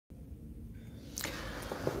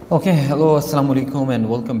Okay, hello, assalamu alaikum, and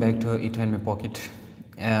welcome back to ETEA in my pocket.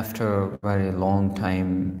 After a very long time,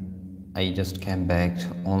 I just came back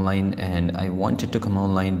online and I wanted to come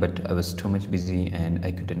online, but I was too much busy and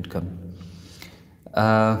I couldn't come.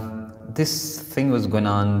 This thing was going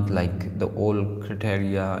on like the old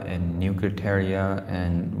criteria and new criteria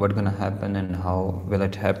and what's gonna happen and how will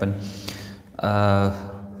it happen.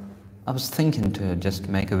 I was thinking to just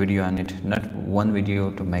make a video on it, not one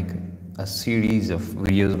video, to make a series of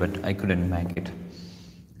videos, but I couldn't make it.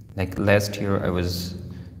 Like last year I was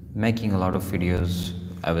making a lot of videos,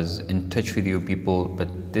 I was in touch with you people,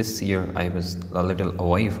 but this year I was a little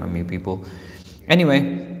away from you people.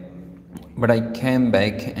 Anyway, but I came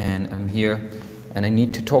back and I'm here and I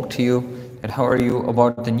need to talk to you that how are you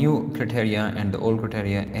about the new criteria and the old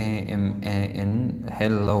criteria. AMAN.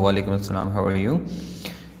 Hello, walaikum assalam, how are you?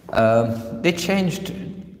 They changed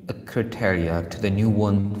a criteria to the new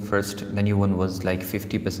one first. The new one was like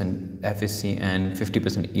 50% FSC and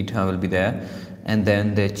 50% ETEA will be there, and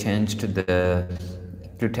then they changed to the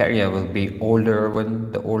criteria will be older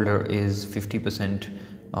one. The older is 50%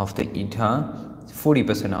 of the ETEA,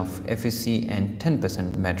 40% of FSC and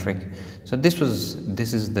 10% metric. So this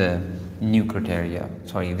is the new criteria,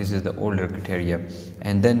 sorry, this is the older criteria,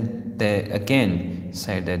 and then they again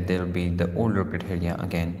said that there will be the older criteria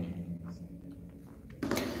again.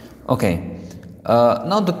 Okay,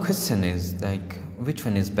 now the question is like, which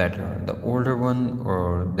one is better, the older one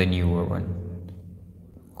or the newer one?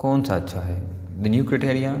 कौन सा अच्छा है, the new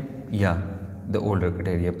criteria या the older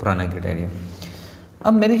criteria, पुराना criteria?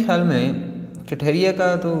 अब मेरे ख्याल में क्राइटेरिया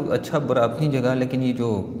का तो अच्छा बुरा अपनी जगह, लेकिन ये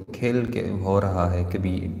जो खेल के हो रहा है,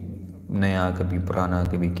 कभी नया कभी पुराना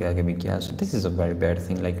कभी क्या, so this is a very bad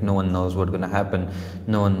thing. Like no one knows what's gonna happen,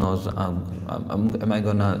 no one knows am I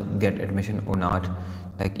gonna get admission or not.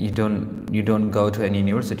 Like you don't go to any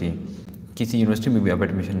university, किसी university में भी आप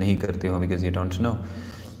admission नहीं करते हो because you don't know.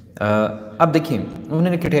 अब देखिए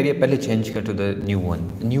उन्होंने क्राइटेरिया पहले चेंज किया to the new one.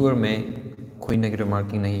 Newer में कोई नेगेटिव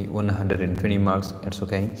मार्किंग नहीं, 120 मार्क्स, इट्स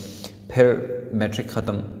ओके. फिर मैट्रिक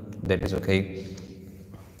ख़त्म, दैट इज़ ओके.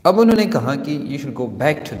 अब उन्होंने कहा कि you should go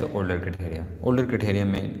back to the older criteria. Older criteria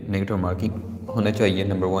में नेगेटिव मार्किंग होना चाहिए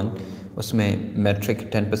नंबर 1, उसमें मैट्रिक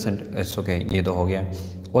 10%, इट्स ओके, ये तो हो गया.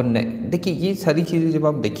 और देखिए ये सारी चीज़ें जब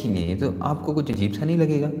आप देखेंगे तो आपको कुछ अजीब सा नहीं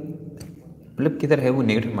लगेगा, मतलब किधर है वो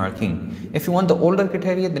negative marking. If you want the older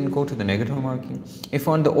criteria then go to the negative marking. If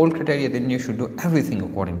you want the old criteria then you should do everything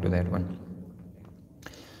according to that one.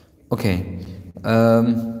 Okay,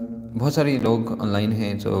 बहुत सारे लोग ऑनलाइन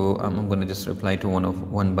हैं, सो I am gonna just reply to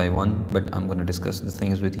one by one, but I am gonna discuss the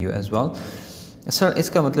things with you as well. Sir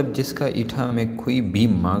इसका मतलब जिसका ईटा में कोई भी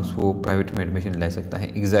मार्क्स वो प्राइवेट में एडमिशन ले सकता है.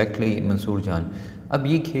 एग्जैक्टली मंसूर जान. अब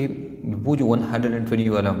ये कि वो जो 120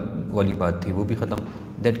 वाली बात थी वो भी ख़त्म.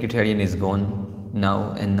 That criterion is gone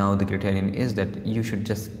now, and now the criterion is that you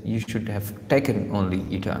should have taken only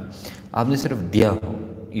ETA. आपने सिर्फ दिया हो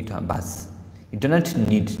ETA बस. You do not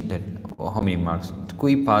need that how many marks.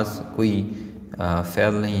 कोई पास कोई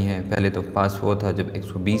फेल नहीं है. पहले तो पास हुआ था जब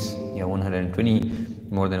 120 या 120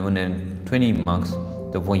 more than 120 मार्क्स,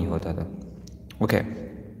 तो वही होता था. ओके,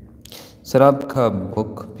 सर आपका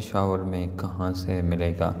बुक पेशावर में कहाँ से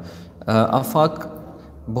मिलेगा? आफाक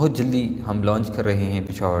बहुत जल्दी हम लॉन्च कर रहे हैं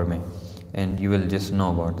पेशावर में, and you will just know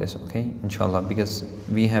about this, okay, inshallah, because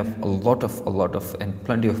we have a lot of and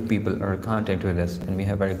plenty of people are contact with us and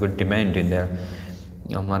we have very good demand in there.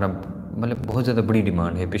 हमारा मतलब बहुत ज़्यादा बड़ी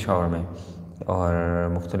demand है पेशावर में और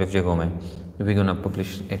मुख्तलिफ़ जगहों में. we're gonna publish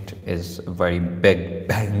it is very big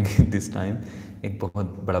bang this time. एक बहुत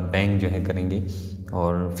बड़ा बैंग जो है करेंगे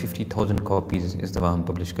और 50,000 कॉपीज़ इस दफ़ा हम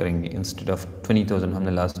पब्लिश करेंगे इंस्टेड ऑफ 20,000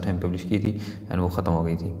 हमने लास्ट टाइम पब्लिश की थी एंड वो ख़त्म हो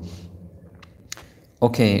गई थी.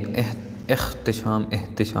 ओके, एहतिशाम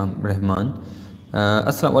रहमान.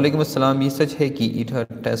 अस्सलाम वालेकुम. अस्सलाम. ये सच है कि ईटा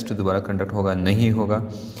टेस्ट दोबारा कंडक्ट होगा? नहीं होगा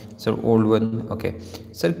sir, old one. Okay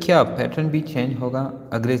sir, क्या पैटर्न भी चेंज होगा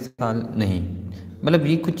अगले साल? नहीं, मतलब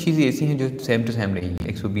ये कुछ चीज़ें ऐसी हैं जो सेम टू सेम रहेगी.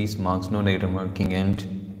 120 marks, no negative marking and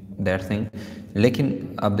that thing.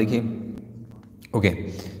 लेकिन आप देखिए, ओके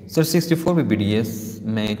सर 64 भी BDS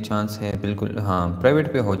में चांस है? बिल्कुल हाँ,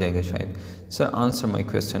 प्राइवेट पे हो जाएगा शायद. Sir answer my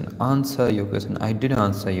question. Answer your question. I did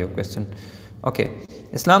answer your question. Okay,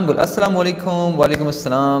 इस्लाम गुल. अस्सलाम वालेकुम. वालेकुम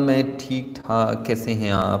अस्सलाम. मैं ठीक ठाक, कैसे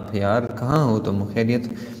हैं आप यार? कहाँ हो तुम?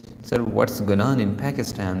 खैरियत? Sir what's going on in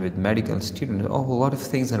Pakistan with medical students? Oh, lot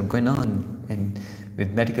of things are going on and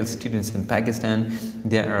with medical students in Pakistan.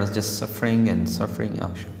 They are just suffering and suffering.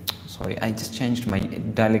 Oh, sorry, I just changed my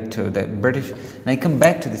dialect to the British and I come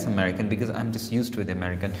back to this American because I'm just used to the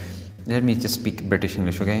American. Let me just speak British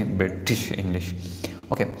English, okay? British English.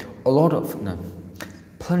 Okay, a lot of no.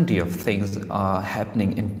 plenty of things are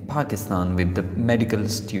happening in Pakistan with the medical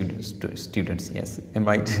students. Yes, am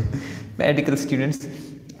I right? Medical students,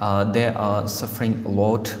 they are suffering a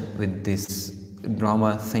lot with this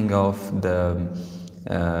drama thing of the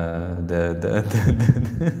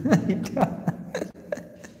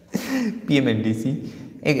PMNDC.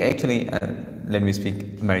 Actually, let me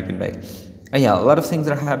speak American back. Yeah, a lot of things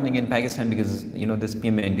are happening in Pakistan because this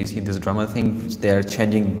PMNDC, this drama thing. They are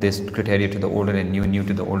changing this criteria to the older and new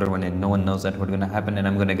to the older one, and no one knows that what's going to happen, and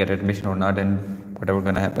I'm going to get admission or not, and whatever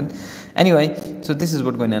going to happen. Anyway, so this is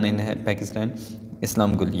what's going on in Pakistan.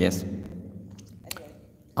 Islam Gul, yes.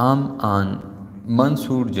 An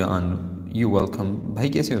Mansoor Jan, you welcome. भाई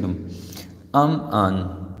कैसे हो तुम?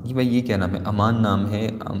 आन ये भाई ये क्या नाम है? अमान नाम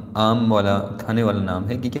है, आम वाला खाने वाला नाम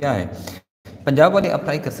है कि क्या है? पंजाब वाले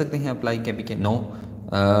अप्लाई कर सकते हैं, अप्लाई क्या भी के no.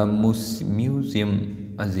 Museum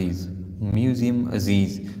Aziz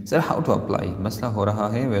sir, how to apply? मसला हो रहा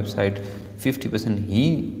है वेबसाइट 50% ही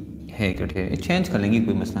है क्राइटेरिया, चेंज कर लेंगे,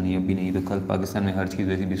 कोई मसला नहीं, अभी नहीं तो कल। पाकिस्तान में हर चीज़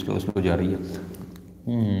वैसे भी स्लो जा रही है।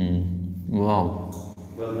 वाह,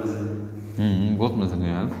 बहुत मज़ा है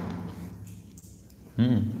यार।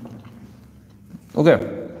 ओके,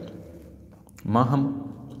 माहम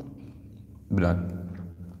बिलाल,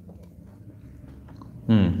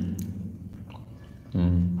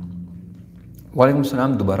 वालेकुम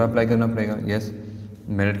सलाम। दोबारा अप्लाई करना पड़ेगा? यस,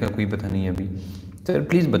 मेरिट का कोई पता नहीं है अभी। सर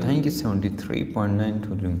प्लीज़ बताएं कि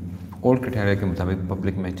 73.9 ओल्ड क्राइटेरिया के मुताबिक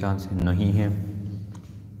पब्लिक में चांस नहीं है।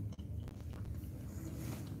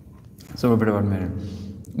 सर बड़े बार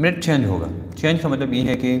मेरिट चेंज होगा। चेंज का मतलब ये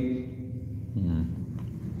है कि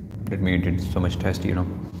let me did so much test,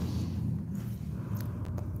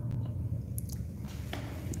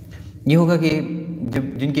 ये होगा कि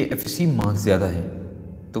जब जिनके एफसी मार्क्स ज़्यादा है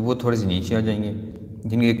तो वो थोड़े से नीचे आ जाएंगे,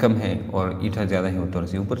 जिनके कम है और ईटा ज़्यादा है वो थोड़े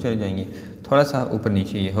से ऊपर चले जाएंगे, थोड़ा सा ऊपर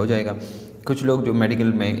नीचे ये हो जाएगा। कुछ लोग जो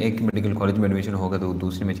मेडिकल में, एक मेडिकल कॉलेज में एडमिशन होगा तो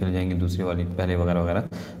दूसरे में चले जाएंगे, दूसरे वाले पहले वगैरह वगैरह,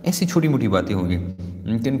 ऐसी छोटी मोटी बातें होंगी,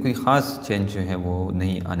 लेकिन कोई ख़ास चेंज जो है वो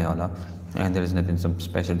नहीं आने वाला। And there is nothing some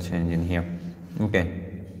special change in here. Okay,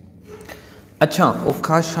 अच्छा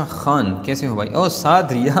ओकाशा खान कैसे हो भाई? ओ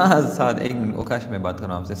साद रियाज, साद, एक मिनट ओकाश में बात कर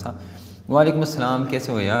रहा हूँ आपसे। साद, वालेकुम अस्सलाम,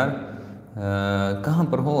 कैसे हो यार? कहाँ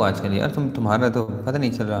पर हो आजकल यार? तुम्हारा तो पता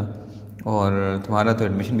नहीं चल रहा, और तुम्हारा तो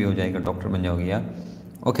एडमिशन भी हो जाएगा, डॉक्टर बन जाओगे यार।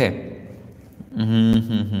 ओके,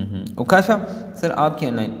 ओकाशा सर आपकी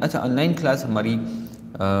ऑनलाइन, अच्छा ऑनलाइन क्लास हमारी,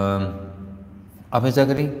 आप ऐसा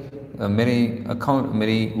करें मेरे अकाउंट,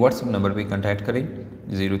 मेरे व्हाट्सएप नंबर पे कांटेक्ट करें,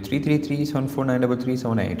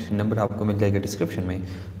 0333749338 नंबर आपको मिल जाएगा डिस्क्रिप्शन में,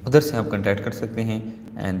 उधर से आप कांटेक्ट कर सकते हैं,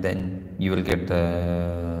 and then you will get the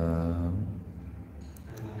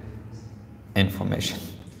information.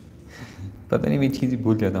 पता नहीं मैं चीज़ ही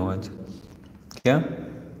भूल जाता हूँ आज। क्या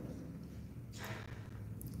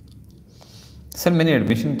सर मैंने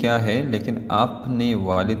एडमिशन किया है लेकिन आपने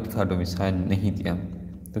वालिद का डोमिसाइल नहीं दिया,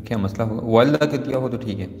 तो क्या मसला होगा? वालिदा का दिया हो तो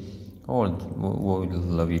ठीक है, और वो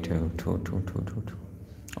love you to.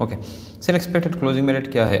 Okay sir, expected closing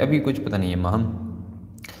merit क्या है? अभी कुछ पता नहीं है माहम।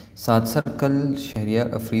 साथ सर कल शहरियार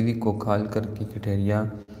अफरीदी को कॉल करके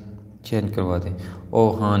क्राइटेरिया चेंज करवा दें।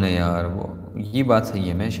 ओह हाँ ना यार, वो ये बात सही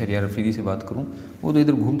है, मैं शहरियार अफरीदी से बात करूँ, वो तो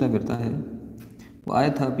इधर घूमता फिरता है, वो आया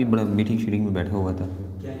था अभी, बड़ा मीटिंग शीटिंग में बैठा हुआ था।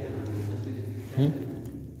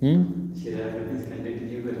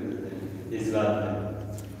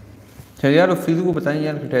 शहरियार अफरीदी को बताएं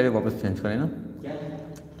यार क्राइटेरिया वापस चेंज करें ना,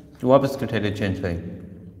 वापस क्राइटेरिया चेंज करें।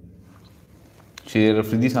 शहरियार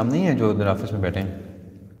अफरीदी सामने ही है जो उधर ऑफिस में बैठे हैं।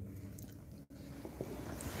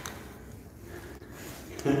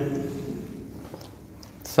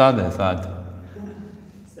 साद है, साद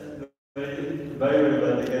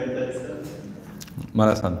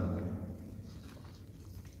हमारा साथ।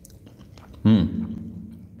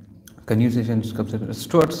 कन्वर्सेशन कब से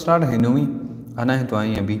स्टार्ट है? नौवीं आना है तो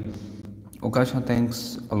आए अभी। ओकाशा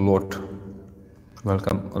thanks a lot,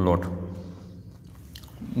 welcome a lot.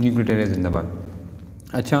 New criteria जिंदाबाद।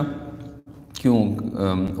 अच्छा क्यों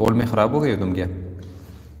ओल्ड में ख़राब हो गए हो तुम क्या?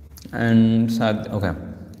 एंड साथ ओके।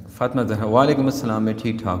 फ़ातिमा ज़हरा, वालेकुम अस्सलाम, मैं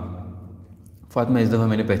ठीक ठाक। फ़ातिमा इस दफ़ा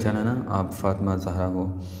मैंने पहचाना ना, आप फ़ातिमा ज़हरा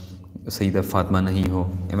हो, सईदा फ़ातिमा नहीं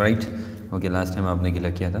हो, M right? Okay, last time आपने गिला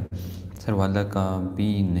किया था। सर वाला का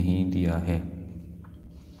भी नहीं दिया है,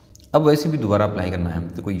 अब वैसे भी दोबारा अप्लाई करना है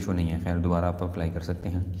तो कोई इशू नहीं है, खैर दोबारा आप अप्लाई कर सकते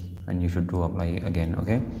हैं, and you should do apply again.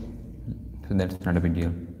 Okay, so that's not a big deal,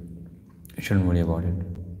 you shouldn't worry about it.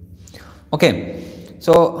 Okay,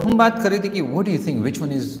 सो हम बात कर रहे थे कि what do you think which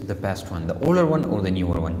one is the best one, the older one और the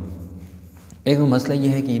newer one? एक मसला ये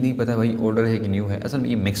है कि ये नहीं पता भाई ओल्डर है कि न्यू है, असल में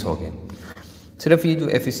ये मिक्स हो गया। सिर्फ ये जो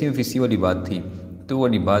एफएससी वाली बात थी तो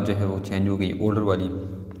वाली बात जो है वो चेंज हो गई, ओल्डर वाली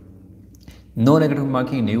नो नेगेटिव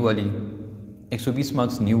मार्किंग न्यू वाली, 120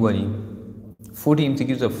 मार्क्स न्यू वाली, 40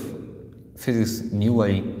 MCQs ऑफ फिजिक्स न्यू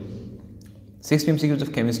वाली, 60 MCQs ऑफ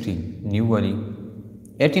केमिस्ट्री न्यू वाली,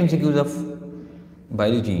 80 MCQs ऑफ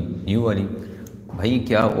बायोलॉजी न्यू वाली। भाई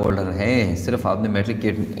क्या ऑर्डर है, सिर्फ आपने मैट्रिक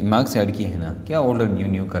के मार्क्स ऐड किए हैं ना, क्या ऑर्डर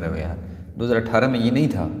न्यू कर रहे हो यार। 2018 में ये नहीं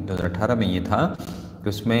था, 2018 में ये था कि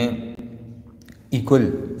उसमें इक्वल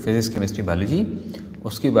फिजिक्स केमिस्ट्री बायोलॉजी,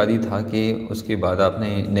 उसके बाद ही था कि उसके बाद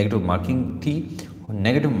आपने नेगेटिव मार्किंग थी, और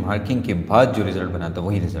नेगेटिव मार्किंग के बाद जो रिज़ल्ट बना था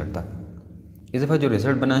वही रिज़ल्ट था। इस दफ़ा जो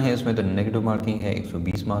रिज़ल्ट बना है उसमें तो नेगेटिव मार्किंग है,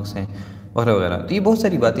 120 मार्क्स हैं वगैरह वगैरह। तो ये बहुत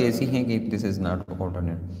सारी बातें ऐसी हैं कि दिस इज़ नॉट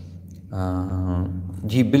ऑल्टरनेट।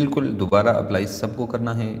 जी बिल्कुल, दोबारा अप्लाई सबको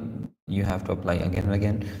करना है, you have to apply again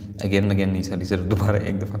again नहीं सर, सिर्फ दोबारा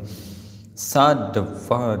एक दफ़ा।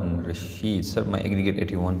 सादफान Rashid sir, my aggregate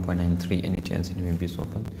 81.93, any chance in be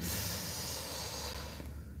open.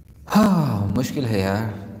 हाँ मुश्किल है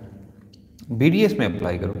यार, BDS में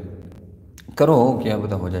अप्लाई करो क्या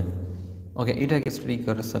पता हो जाए। ओके, ईटा की स्टडी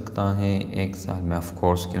कर सकता है 1 साल में? ऑफ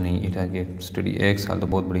कोर्स क्यों नहीं, ईटा की स्टडी 1 साल तो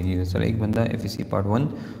बहुत बड़ी चीज़ है सर। एक बंदा FEC part 1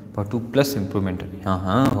 part 2 plus improvement,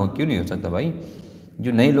 हाँ हो, क्यों नहीं हो सकता भाई।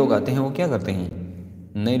 जो नए लोग आते हैं वो क्या करते हैं,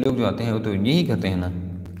 नए लोग जो आते हैं वो तो यही करते हैं ना,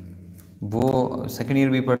 वो सेकेंड ईयर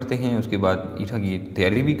भी पढ़ते हैं, उसके बाद ईटा की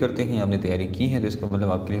तैयारी भी करते हैं। आपने तैयारी की है तो इसका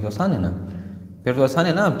मतलब आपके लिए तो आसान है ना, फिर तो आसान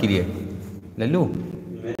है ना आपके लिए। लल्लू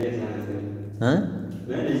हाँ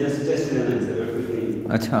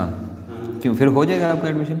अच्छा, क्यों फिर हो जाएगा आपका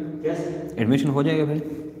एडमिशन? एडमिशन हो जाएगा फिर?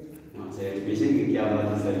 एडमिशन की क्या बात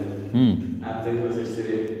है सर, आप देखो सर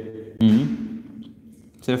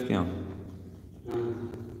सिर्फ क्या,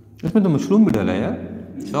 इसमें तो मशरूम भी डाला है यार,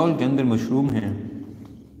 चावल के अंदर मशरूम है।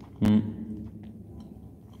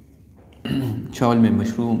 चावल में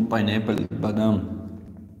मशरूम, पाइनएप्पल, बादाम,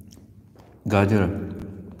 गाजर,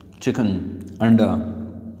 चिकन, अंडा,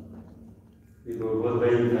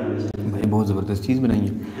 भाई बहुत ज़बरदस्त चीज़ बनाई है।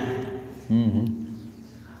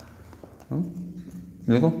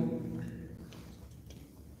 देखो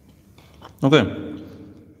ओके।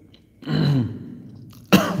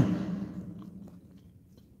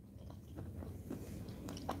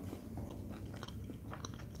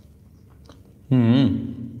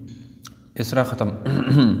 इसरा ख़त्म।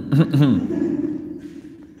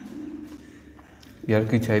 यार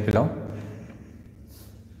की चाय पिलाओ,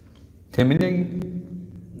 चाय मिल जाएगी?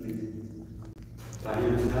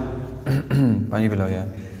 पानी पिलाओ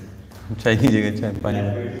यार, चाय की जगह चाय पानी।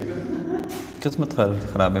 किस्मत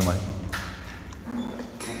ख़राब है हमारी।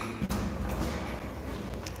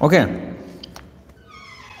 ओके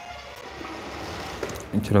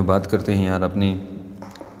चलो बात करते हैं यार अपनी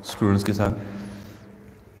स्टूडेंट्स के साथ।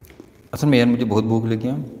 असल में यार मुझे बहुत भूख लगी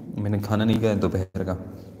है, मैंने खाना नहीं खाया दोपहर का।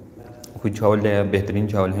 कुछ चावल है, बेहतरीन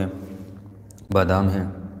चावल हैं, बादाम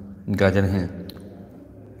हैं, गाजर हैं,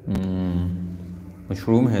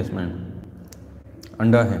 मशरूम है, इसमें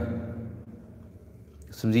अंडा है,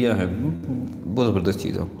 सब्जियां हैं, बहुत ज़बरदस्त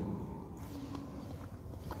चीज़ है।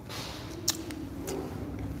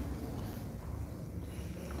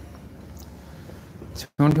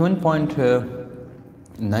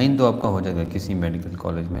 $71.9 तो आपका हो जाएगा किसी मेडिकल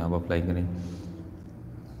कॉलेज में, आप अप्लाई करें।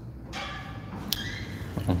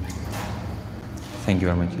 थैंक यू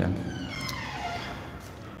वेरी मच यार।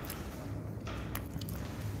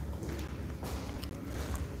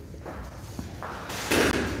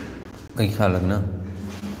 कहीं ख्याल रखना।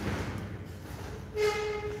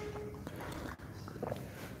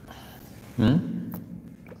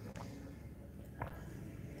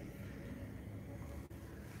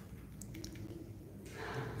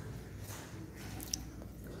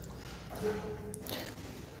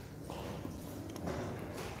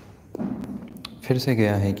 फिर से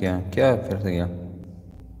गया है क्या फिर से गया?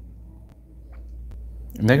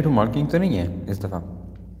 नेगेटिव मार्किंग तो नहीं है इस दफ़ा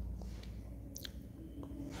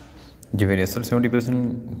जी मेरी असल 70%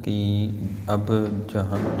 की अब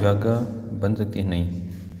जहाँ जगह बन सकती है।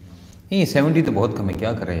 नहीं 70 तो बहुत कम है,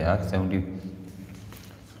 क्या करें यार 70,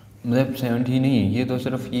 मतलब 70 नहीं, ये तो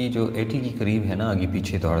सिर्फ ये जो 80 के करीब है ना, आगे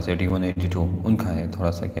पीछे थोड़ा सा 81 82 उनका है,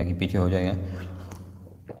 थोड़ा सा क्या आगे पीछे हो जाएगा,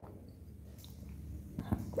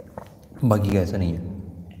 बाकी का ऐसा नहीं है।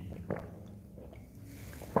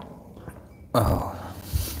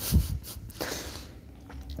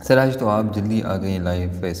 सर आज तो आप जल्दी आ गए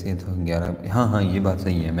लाइव, वैसे तो 11, हाँ ये बात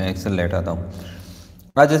सही है, मैं अक्सर लेट आता हूँ।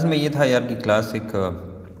 आज इसमें ये था यार कि क्लास एक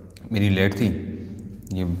मेरी लेट थी,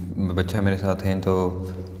 ये बच्चा मेरे साथ हैं, तो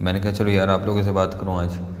मैंने कहा चलो यार आप लोगों से बात करूँ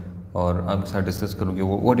आज और आपके साथ डिस्कस करूँ कि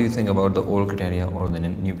what do you think about the old criteria और द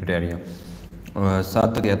न्यू क्राइटेरिया।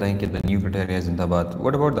 साथ तो कहता है कि द न्यू क्राइटेरिया जिंदाबाद।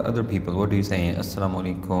 What about the other people, what do you से? अस्सलाम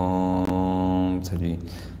वालेकुम सर जी,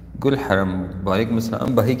 गुल हरम, वालेकुम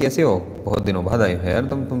अस्सलाम भाई, कैसे हो? बहुत दिनों बाद आए हो यार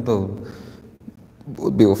तुम तो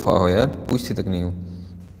बहुत बेवफा हो यार, पूछती तक नहीं हो।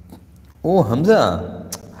 ओ हमजा,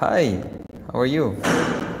 हाय, how are you?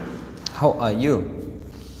 How are you?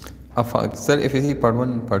 अब sir FSc part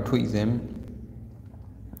 1 part 2 exam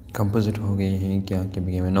composite हो गई है क्या क्या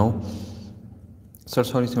बिगे में? नो सर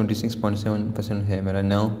सॉरी, 76.7% है मेरा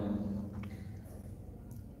नो।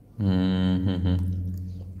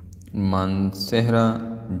 मानसेहरा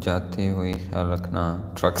जाते हुए ख्याल रखना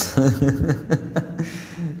ट्रक्स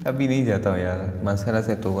अभी नहीं जाता हूँ यार, मानसेहरा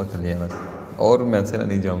से तौबा कर लिया बस, और मानसेहरा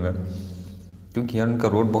नहीं जाऊँगा क्योंकि यार उनका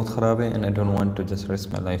रोड बहुत ख़राब है and I don't want to just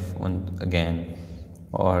risk my life one again.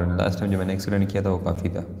 और लास्ट टाइम जब मैंने एक्सीडेंट किया था वो काफ़ी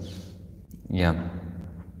था या।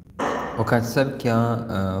 ओके सर, क्या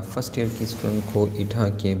फर्स्ट ईयर की स्टूडेंट को ईटा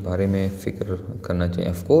के बारे में फ़िक्र करना चाहिए?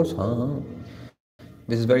 ऑफ कोर्स, हाँ हाँ,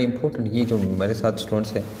 दिस इज़ वेरी इंपॉर्टेंट। ये जो मेरे साथ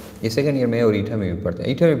स्टूडेंट्स हैं ये सेकंड ईयर में और ईटा में भी पढ़ते हैं।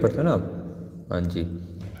 ईटा में पढ़ते हैं ना आप? हाँ जी,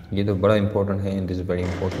 ये तो बड़ा इंपॉर्टेंट है and this is very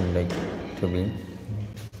important like to be.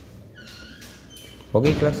 हो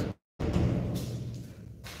गई क्लास?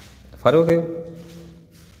 फारूक है?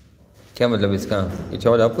 क्या मतलब इसका? ये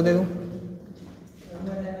चावल आपको दे दूँ?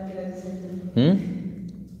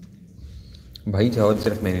 भाई चावल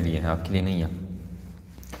सिर्फ मेरे लिए है, आपके लिए नहीं है।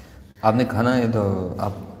 आपने खाना है तो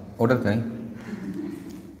आप ऑर्डर करें।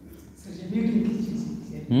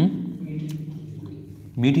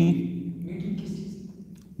 मीटिंग?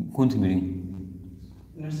 कौन सी मीटिंग?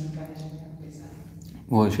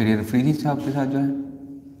 वो शरीर फ्रीजी साहब के साथ जो है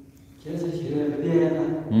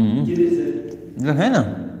मतलब है ना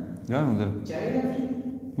यार उधर।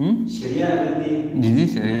 जी जी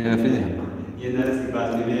शरीर फ्रीज है।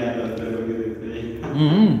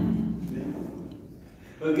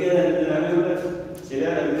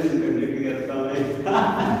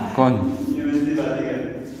 कौन?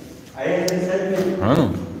 हाँ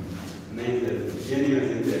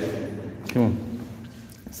क्यों?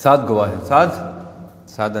 7 गवाह है,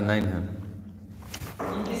 7 और 9 है।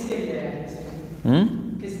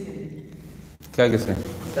 क्या किससे?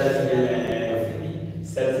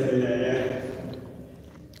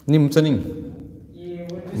 नहीं मुझसे नहीं,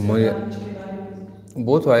 मुझे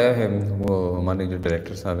वो तो आया है, वो हमारे जो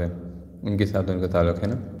डायरेक्टर साहब हैं उनके साथ उनका ताल्लुक़ है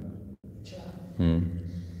ना।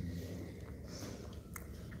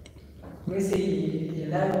 वैसे ही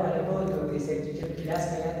लाइव वाले बहुत होते हैं सर, जब क्लास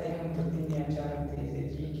में आते हैं हम तो 3 या 4 होते हैं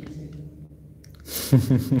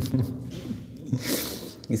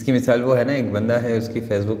इसकी मिसाल वो है ना, एक बंदा है उसकी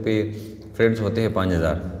फेसबुक पे फ्रेंड्स होते हैं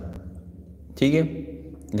 5000, ठीक है,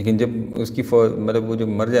 लेकिन जब उसकी मतलब वो जब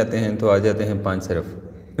मर जाते हैं तो आ जाते हैं 5 सिर्फ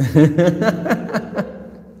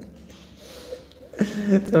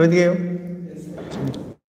समझ गए हो?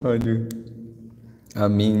 हाँ जी।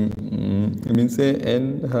 अमीन से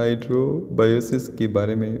एनहाइड्रोबायोसिस के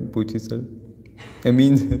बारे में पूछी सर।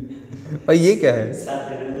 अमीन से और ये क्या है?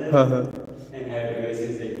 हाँ हाँ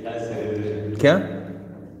क्या?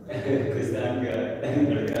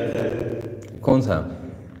 कौन सा?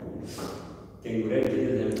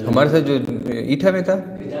 हमारे साथ जो ईटा में था?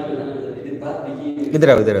 इधर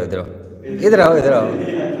आओ इधर आओ इधर आओ इधर आओ इधर आओ,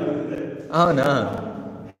 आओ ना,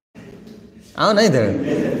 आओ ना इधर,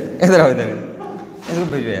 इधर आओ इधर, इसको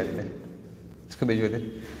भेजो यार, इसको भेजो इधर,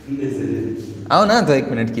 आओ ना तो 1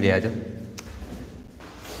 मिनट के लिए आ जाओ।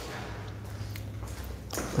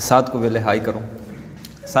 7 को पहले हाई करो,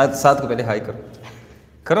 7 को पहले हाई करो,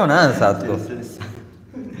 करो ना 7 को।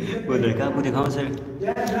 वो लड़का आपको दिखाओ सर,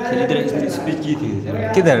 इधर स्पीच की थी सर।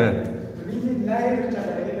 किधर?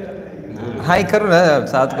 हाई करो ना,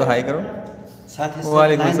 7 को हाई करो।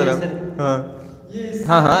 वालेकुम सलाम। हाँ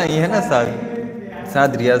हाँ हाँ ये है ना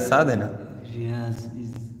 7 रियाज 7 है ना,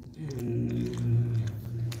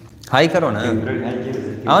 हाई करो ना,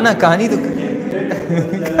 आओ ना, कहानी तो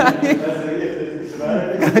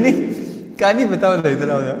कहानी बताओ ना, इधर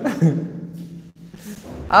आओ ना,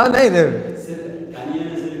 आओ ना इधर।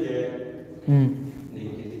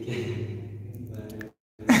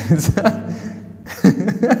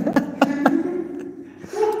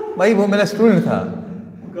 भाई वो मेरा स्टूडेंट था,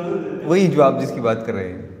 वही जो आप जिसकी बात कर रहे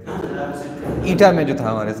हैं, ईटा में जो था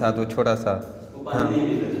हमारे साथ, वो छोटा सा। हाँ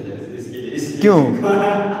क्यों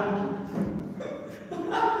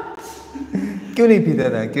क्यों नहीं पीता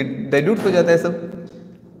था? कि डाइल्यूट हो जाता है सब?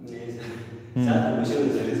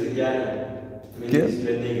 क्या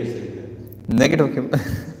नेगेटिव क्यों?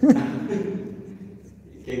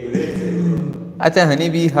 अच्छा हनी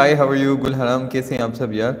भी हाय, हाउ आर यू? गुल हराम कैसे हैं आप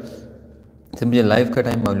सब यार? सब मुझे लाइव का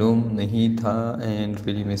टाइम मालूम नहीं था and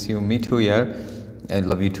really miss you. Me to यार, आई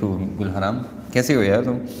लव यू टू गुल हराम, कैसे हो यार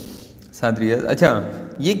तुम? 7 रियाज। अच्छा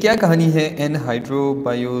ये क्या कहानी है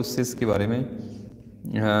एनहाइड्रोबायोसिस के बारे में?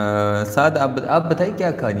 साथ आप बताइए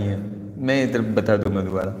क्या कहानी है, मैं इधर बता दूंगा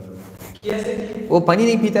दोबारा। कैसे वो पानी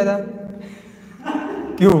नहीं पीता था,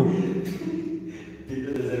 क्यों?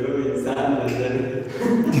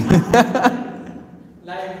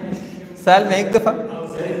 लाइफ में साल में एक दफ़ा?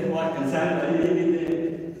 आउटसाइड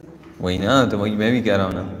वही ना, तो वही मैं भी कह रहा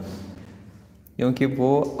हूँ ना, क्योंकि वो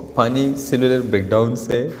पानी सेलुलर ब्रेकडाउन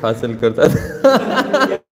से हासिल करता था।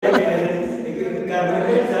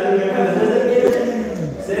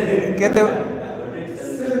 कहते हो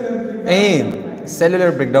नहीं,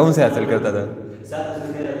 सेलुलर ब्रेकडाउन से हासिल करता था।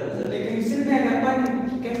 लेकिन सिर्फ अगर पानी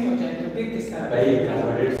की कमी हो जाए तो फिर किसका भाई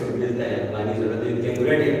कार्बोहाइड्रेट तो मिलता है, पानी जरूरत है, इनके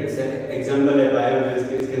पूरे एग्जांपल है बायो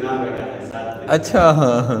इसके नाम रखा है साथ में। अच्छा,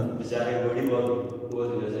 हाँ हाँ, बेचारे बॉडी बहुत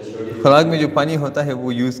जैसे छोटी खुराक में जो पानी होता है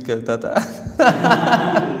वो यूज़ करता था।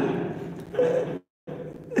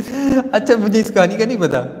 अच्छा, मुझे इस कहानी का नहीं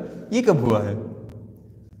पता, ये कब हुआ है?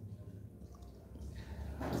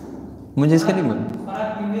 मुझे इसका नहीं पता। खुराक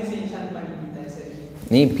पीने से इंसान पानी पीता है सर।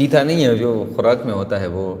 नहीं, पीता नहीं है, जो खुराक में होता है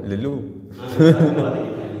वो ले लूँ।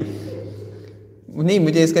 नहीं,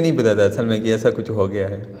 मुझे इसका नहीं पता था असल में कि ऐसा कुछ हो गया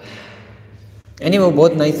है। वो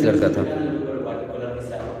बहुत नाइस लड़का था।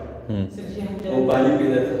 सर जी हम वो पानी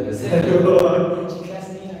पीता था सर क्लास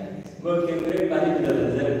नहीं आ रही वो कैमरे पानी पीता था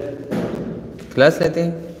सर। क्लास लेते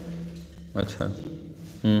हैं? अच्छा।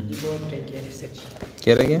 बहुत ट्राई किया है सर जी।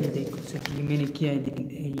 क्या रह गया? ये देखो सर जी, मैंने किया है, लेकिन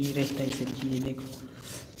ये रहता है सर जी, ये देखो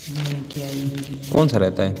मैंने किया है ये। कौन सा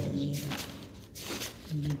रहता है?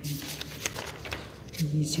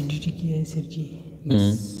 ये एसिडिटी किया है सर जी।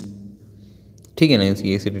 ठीक है ना,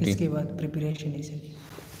 इसकी एसिडिटी, इसके बाद प्रिपरेशन है सर जी।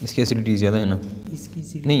 इसकी एसिडिटी ज़्यादा है ना? इसकी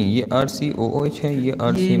acidity- नहीं, ये RCOOH है, ये ये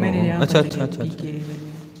RCOO। मैंने यहाँ अच्छा पर अच्छा अच्छा लिखा अच्छा, है।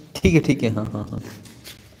 ठीक है ठीक है, हाँ हाँ हाँ,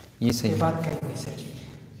 ये सही इसके है। बाद करेंगे सर जी।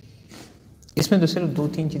 इसमें तो सिर्फ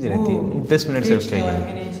 2-3 चीज़ें रहती हैं, 10 मिनट सिर्फ टेस्ट के बाद चाहिए।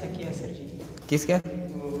 मैंने ऐसा किया सर जी। किस क्या? वो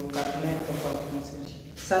कार्बोनेट का फॉर्मूला सर जी,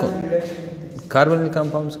 साथ रिडक्शन कार्बन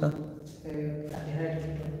कंपाउंड्स का?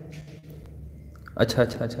 अच्छा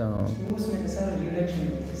अच्छा अच्छा, उसमें सारा रिडक्शन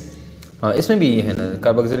होता है सर। हाँ, इसमें भी ये है ना,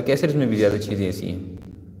 कार्बोक्सिलिक एसिड में भी ज़्यादा चीज़ें ऐसी हैं,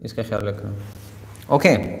 इसका ख्याल रखना।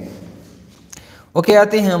 ओके ओके,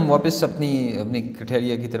 आते हैं हम वापस अपनी अपनी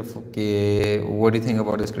क्राइटेरिया की तरफ के। What do you think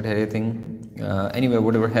about this criteria thing? Anyway,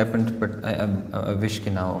 whatever happened, but I wish कि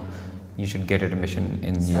now you should get admission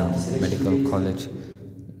in your medical college.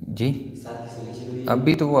 जी,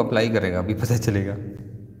 अभी तो वो अप्लाई करेगा, अभी पता चलेगा,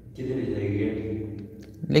 कितने हो जाएगी गेट?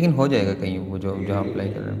 लेकिन हो जाएगा कहीं, वो जो जहाँ अप्लाई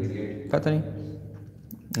कर रहे हैं, पता नहीं,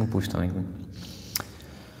 मैं पूछता हूँ एक minute.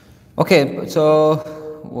 Okay, so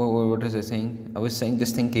what is I saying? I was saying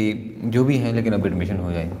this thing कि जो भी है, लेकिन अब एडमिशन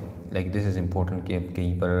हो जाए, लाइक दिस इज़ इम्पोर्टेंट कि अब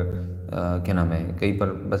कहीं पर क्या नाम है, कहीं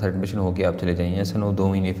पर बस एडमिशन हो के आप चले जाइए, ऐसा ना हो 2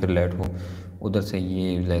 महीने फिर लेट हो, उधर से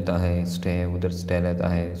ये लेता है स्टे, उधर स्टे लेता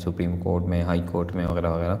है सुप्रीम कोर्ट में, हाई कोर्ट में वगैरह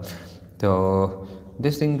वगैरह। तो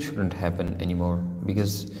this thing shouldn't happen any more,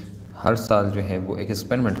 because हर साल जो है वो एक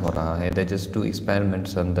एक्सपेरिमेंट हो रहा है, that is to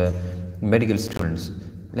experiments on the medical students.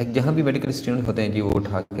 Like जहाँ भी मेडिकल स्टूडेंट होते हैं जी, वो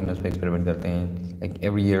उठा के उस पर एक्सपेरिमेंट करते हैं, लाइक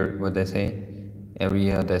एवरी ईयर वो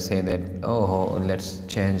they say that, oh, let's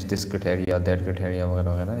change this criteria, that criteria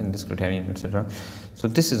वगैरह वगैरह, in this criteria etc. So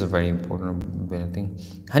this is a very important thing.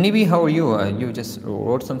 Honeybee, how are you? You just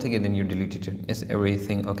wrote something and then you deleted it. Is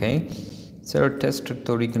everything okay? Sir test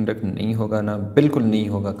तो reconduct नहीं होगा ना? बिल्कुल नहीं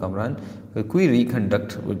होगा कामरान, कोई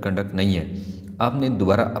रिकंडक्ट नहीं है, आपने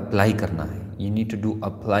दोबारा अप्लाई करना है। You need to do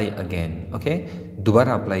apply again, okay,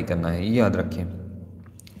 दोबारा अप्लाई करना है, ये याद रखें।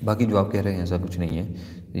 बाकी जो आप कह रहे हैं ऐसा कुछ नहीं है,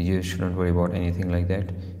 you shouldn't worry about anything like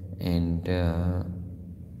that. And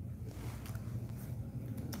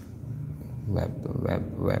web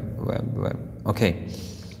okay,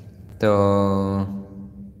 तो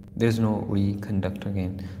there is no reconduct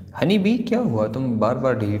again. Honey bee, क्या हुआ, तुम बार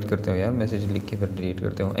बार डिलीट करते हो यार, मैसेज लिख के फिर डिलीट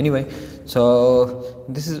करते हो। Anyway, so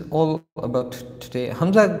this is all about today.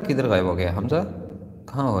 Hamza किधर गायब हो गया? हमज़ा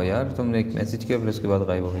कहाँ हो यार? तुमने एक मैसेज किया फिर उसके बाद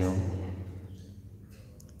गायब हो गया हो।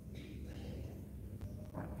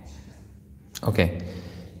 ओके,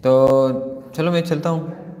 तो चलो मैं चलता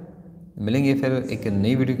हूँ, मिलेंगे फिर एक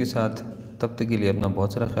नई वीडियो के साथ। तब तक के लिए अपना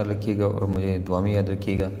बहुत सारा ख्याल रखिएगा और मुझे दुआ में याद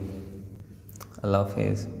रखिएगा। अल्लाह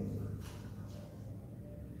हाफ़िज़।